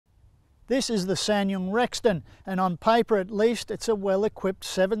This is the SsangYong Rexton, and on paper at least it's a well-equipped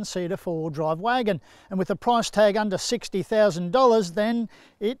 7-seater four-wheel drive wagon, and with a price tag under $60,000 then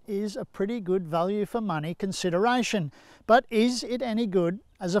it is a pretty good value for money consideration. But is it any good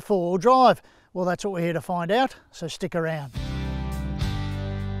as a four-wheel drive? Well, that's what we're here to find out, so stick around.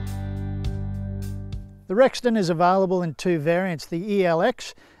 The Rexton is available in two variants, the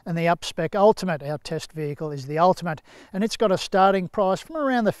ELX and the Upspec Ultimate. Our test vehicle is the Ultimate, and it's got a starting price from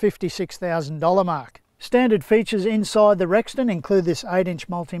around the $56,000 mark. Standard features inside the Rexton include this 8-inch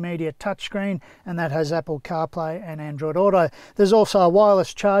multimedia touchscreen, and that has Apple CarPlay and Android Auto. There's also a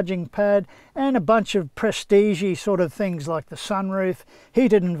wireless charging pad and a bunch of prestige-y sort of things like the sunroof,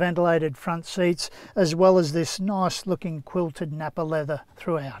 heated and ventilated front seats, as well as this nice looking quilted Napa leather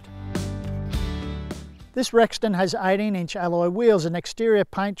throughout. This Rexton has 18-inch alloy wheels, and exterior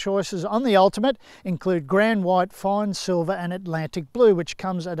paint choices on the Ultimate include grand white, fine silver and Atlantic blue, which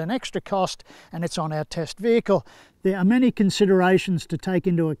comes at an extra cost, and it's on our test vehicle. There are many considerations to take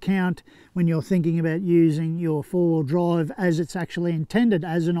into account when you're thinking about using your four-wheel drive as it's actually intended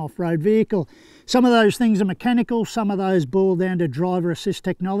as an off-road vehicle. Some of those things are mechanical, some of those boil down to driver assist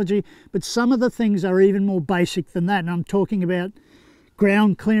technology, but some of the things are even more basic than that, and I'm talking about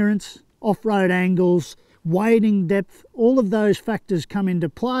ground clearance, off-road angles, wading depth. All of those factors come into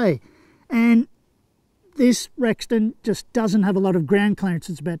play, and this Rexton just doesn't have a lot of ground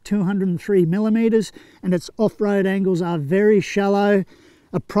clearance. It's about 203 millimeters, and its off-road angles are very shallow.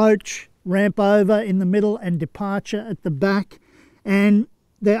 Approach, ramp over in the middle, and departure at the back. And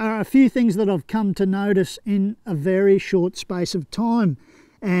there are a few things that I've come to notice in a very short space of time,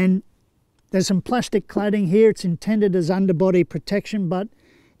 and there's some plastic cladding here. It's intended as underbody protection, but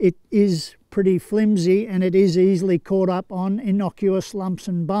it is pretty flimsy and it is easily caught up on innocuous lumps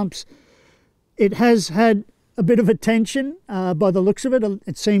and bumps. It has had a bit of attention by the looks of it.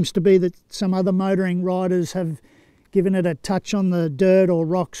 It seems to be that some other motoring riders have given it a touch on the dirt or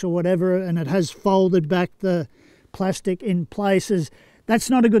rocks or whatever, and it has folded back the plastic in places. That's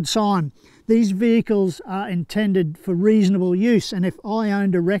not a good sign. These vehicles are intended for reasonable use, and if I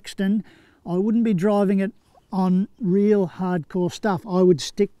owned a Rexton, I wouldn't be driving it on real hardcore stuff. I would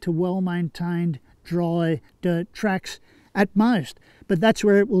stick to well-maintained dry dirt tracks at most, but that's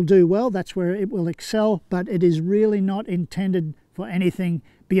where it will do well, that's where it will excel, but it is really not intended for anything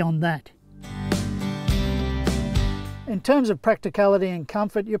beyond that. In terms of practicality and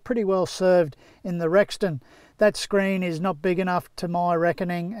comfort, you're pretty well served in the Rexton. That screen is not big enough to my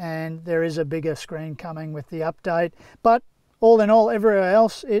reckoning, and there is a bigger screen coming with the update, but all in all, everywhere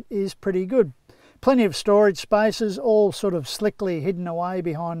else it is pretty good. Plenty of storage spaces, all sort of slickly hidden away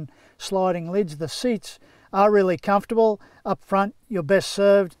behind sliding lids. The seats are really comfortable. Up front, you're best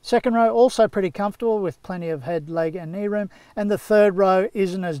served. Second row, also pretty comfortable with plenty of head, leg and knee room. And the third row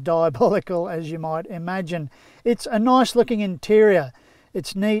isn't as diabolical as you might imagine. It's a nice looking interior.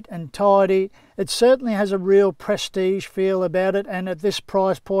 It's neat and tidy. It certainly has a real prestige feel about it, and at this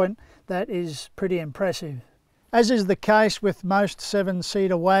price point, that is pretty impressive. As is the case with most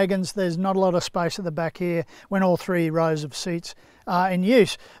 7-seater wagons, there's not a lot of space at the back here when all 3 rows of seats are in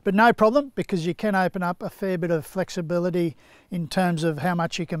use. But no problem, because you can open up a fair bit of flexibility in terms of how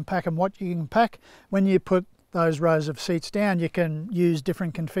much you can pack and what you can pack. When you put those rows of seats down, you can use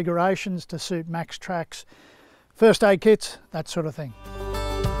different configurations to suit max tracks, first aid kits, that sort of thing.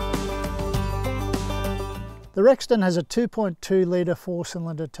 The Rexton has a 2.2 litre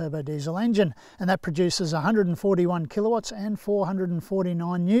 4-cylinder turbo diesel engine, and that produces 141 kilowatts and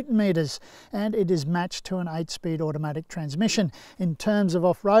 449 newton meters, and it is matched to an 8-speed automatic transmission. In terms of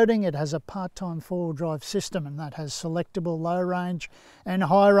off-roading, it has a part-time four-wheel drive system, and that has selectable low range and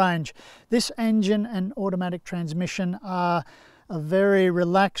high range. This engine and automatic transmission are a very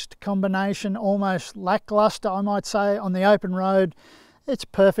relaxed combination, almost lackluster I might say. On the open road it's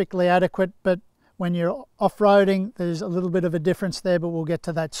perfectly adequate, but when you're off-roading, there's a little bit of a difference there, but we'll get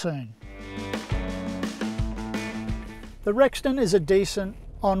to that soon. The Rexton is a decent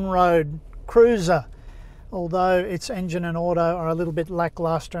on-road cruiser, although its engine and auto are a little bit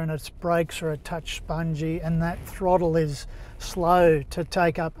lackluster and its brakes are a touch spongy, and that throttle is slow to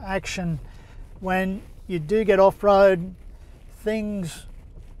take up action. When you do get off-road, things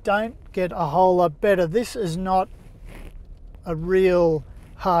don't get a whole lot better. This is not a real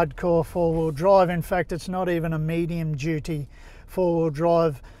hardcore four-wheel drive. In fact, it's not even a medium duty four-wheel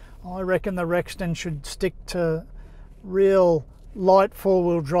drive. I reckon the Rexton should stick to real light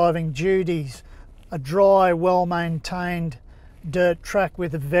four-wheel driving duties. A dry, well-maintained dirt track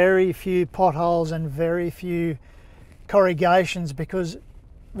with very few potholes and very few corrugations, because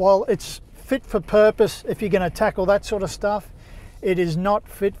while it's fit for purpose if you're going to tackle that sort of stuff, It is not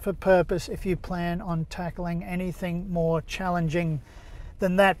fit for purpose if you plan on tackling anything more challenging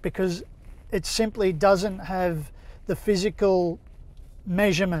than that, because it simply doesn't have the physical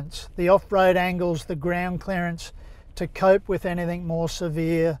measurements, the off-road angles, the ground clearance to cope with anything more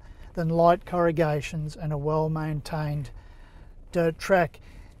severe than light corrugations and a well-maintained dirt track.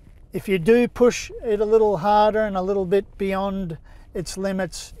 If you do push it a little harder and a little bit beyond its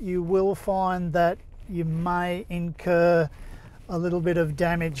limits, you will find that you may incur a little bit of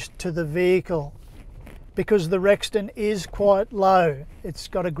damage to the vehicle, because the Rexton is quite low. It's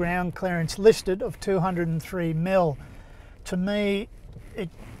got a ground clearance listed of 203 mil. To me, it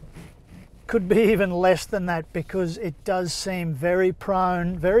could be even less than that, because it does seem very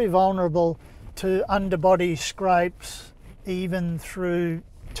prone, very vulnerable to underbody scrapes, even through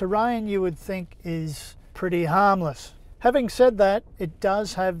terrain you would think is pretty harmless. Having said that, it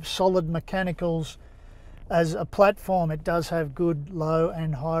does have solid mechanicals as a platform. It does have good low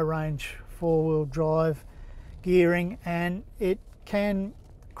and high range four-wheel drive gearing, and it can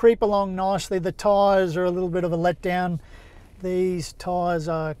creep along nicely. The tyres are a little bit of a letdown. These tyres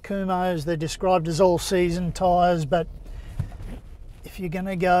are Kumho's. They're described as all-season tyres, but if you're going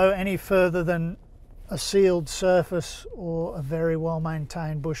to go any further than a sealed surface or a very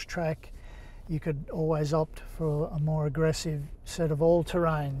well-maintained bush track, you could always opt for a more aggressive set of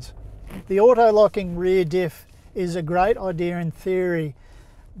all-terrains. The auto-locking rear diff is a great idea in theory,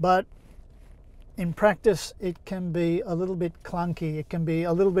 but in practice it can be a little bit clunky. It can be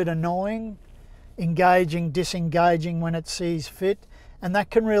a little bit annoying, engaging, disengaging when it sees fit, and that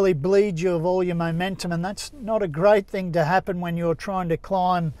can really bleed you of all your momentum, and that's not a great thing to happen when you're trying to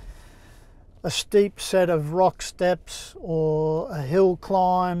climb a steep set of rock steps or a hill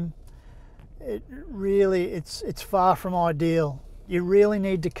climb. It's far from ideal. You really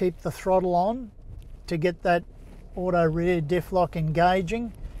need to keep the throttle on to get that auto rear diff lock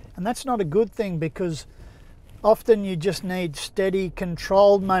engaging, and that's not a good thing, because often you just need steady,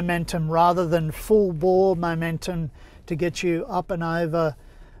 controlled momentum rather than full bore momentum to get you up and over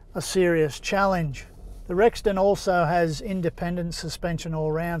a serious challenge. The Rexton also has independent suspension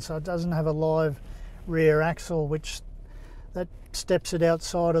all round, so it doesn't have a live rear axle, which that steps it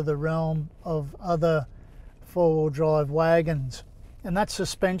outside of the realm of other four-wheel drive wagons. And that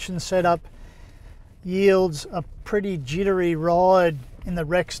suspension setup yields a pretty jittery ride in the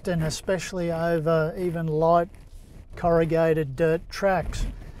Rexton, especially over even light corrugated dirt tracks.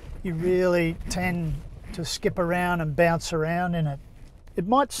 You really tend to skip around and bounce around in it. It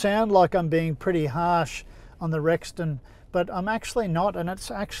might sound like I'm being pretty harsh on the Rexton, but I'm actually not, and it's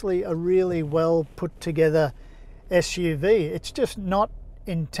actually a really well put together SUV. It's just not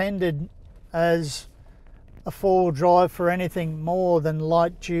intended as a four-wheel drive for anything more than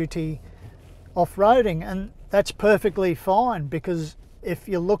light duty off-roading, and that's perfectly fine, because if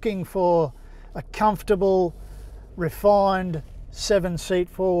you're looking for a comfortable, refined 7-seat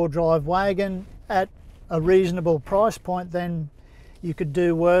four-wheel drive wagon at a reasonable price point, then you could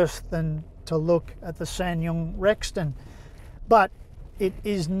do worse than to look at the SsangYong Rexton. But it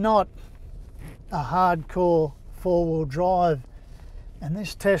is not a hardcore four-wheel drive, and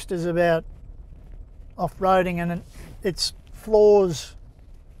this test is about off-roading, and its flaws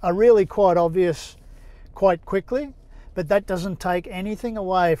are really quite obvious quite quickly, but that doesn't take anything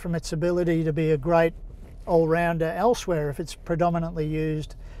away from its ability to be a great all-rounder elsewhere if it's predominantly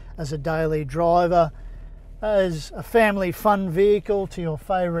used as a daily driver, as a family fun vehicle to your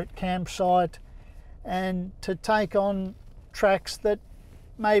favourite campsite, and to take on tracks that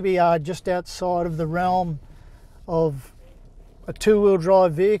maybe are just outside of the realm of a two-wheel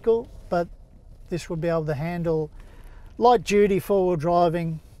drive vehicle, but this would be able to handle light duty four-wheel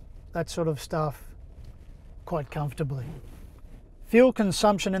driving, that sort of stuff, quite comfortably. Fuel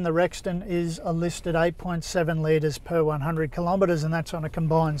consumption in the Rexton is a listed 8.7 litres per 100 kilometres, and that's on a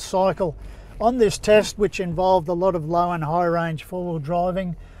combined cycle. On this test, which involved a lot of low and high range four-wheel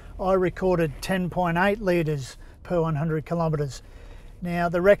driving, I recorded 10.8 litres per 100 kilometres. Now,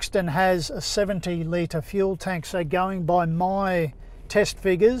 the Rexton has a 70 litre fuel tank, so going by my test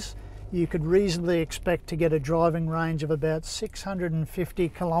figures, you could reasonably expect to get a driving range of about 650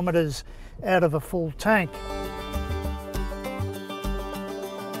 kilometres out of a full tank.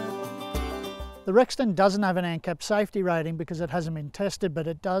 The Rexton doesn't have an ANCAP safety rating because it hasn't been tested, but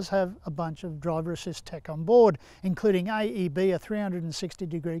it does have a bunch of driver assist tech on board, including AEB, a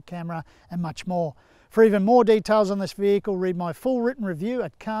 360-degree camera, and much more. For even more details on this vehicle, read my full written review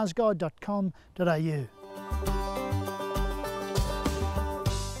at carsguide.com.au.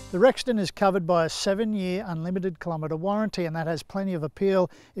 The Rexton is covered by a 7-year unlimited kilometre warranty, and that has plenty of appeal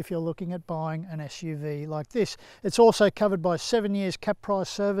if you're looking at buying an SUV like this. It's also covered by 7 years cap price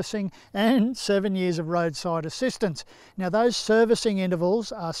servicing and 7 years of roadside assistance. Now those servicing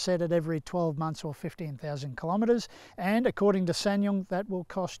intervals are set at every 12 months or 15,000 kilometres, and according to SsangYong that will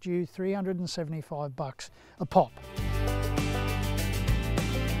cost you $375 a pop.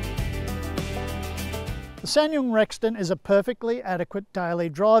 The SsangYong Rexton is a perfectly adequate daily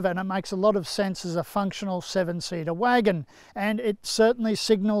driver, and it makes a lot of sense as a functional 7-seater wagon, and it certainly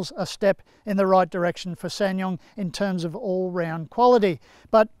signals a step in the right direction for SsangYong in terms of all-round quality.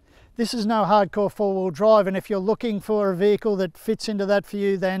 But this is no hardcore four-wheel drive, and if you're looking for a vehicle that fits into that for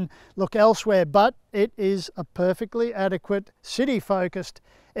you, then look elsewhere. But it is a perfectly adequate city-focused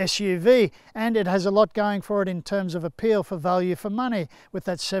SUV, and it has a lot going for it in terms of appeal for value for money, with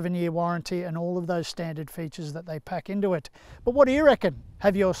that 7-year warranty and all of those standard features that they pack into it. But what do you reckon?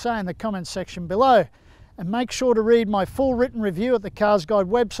 Have your say in the comments section below, and make sure to read my full written review at the CarsGuide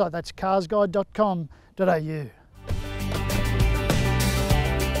website. That's carsguide.com.au.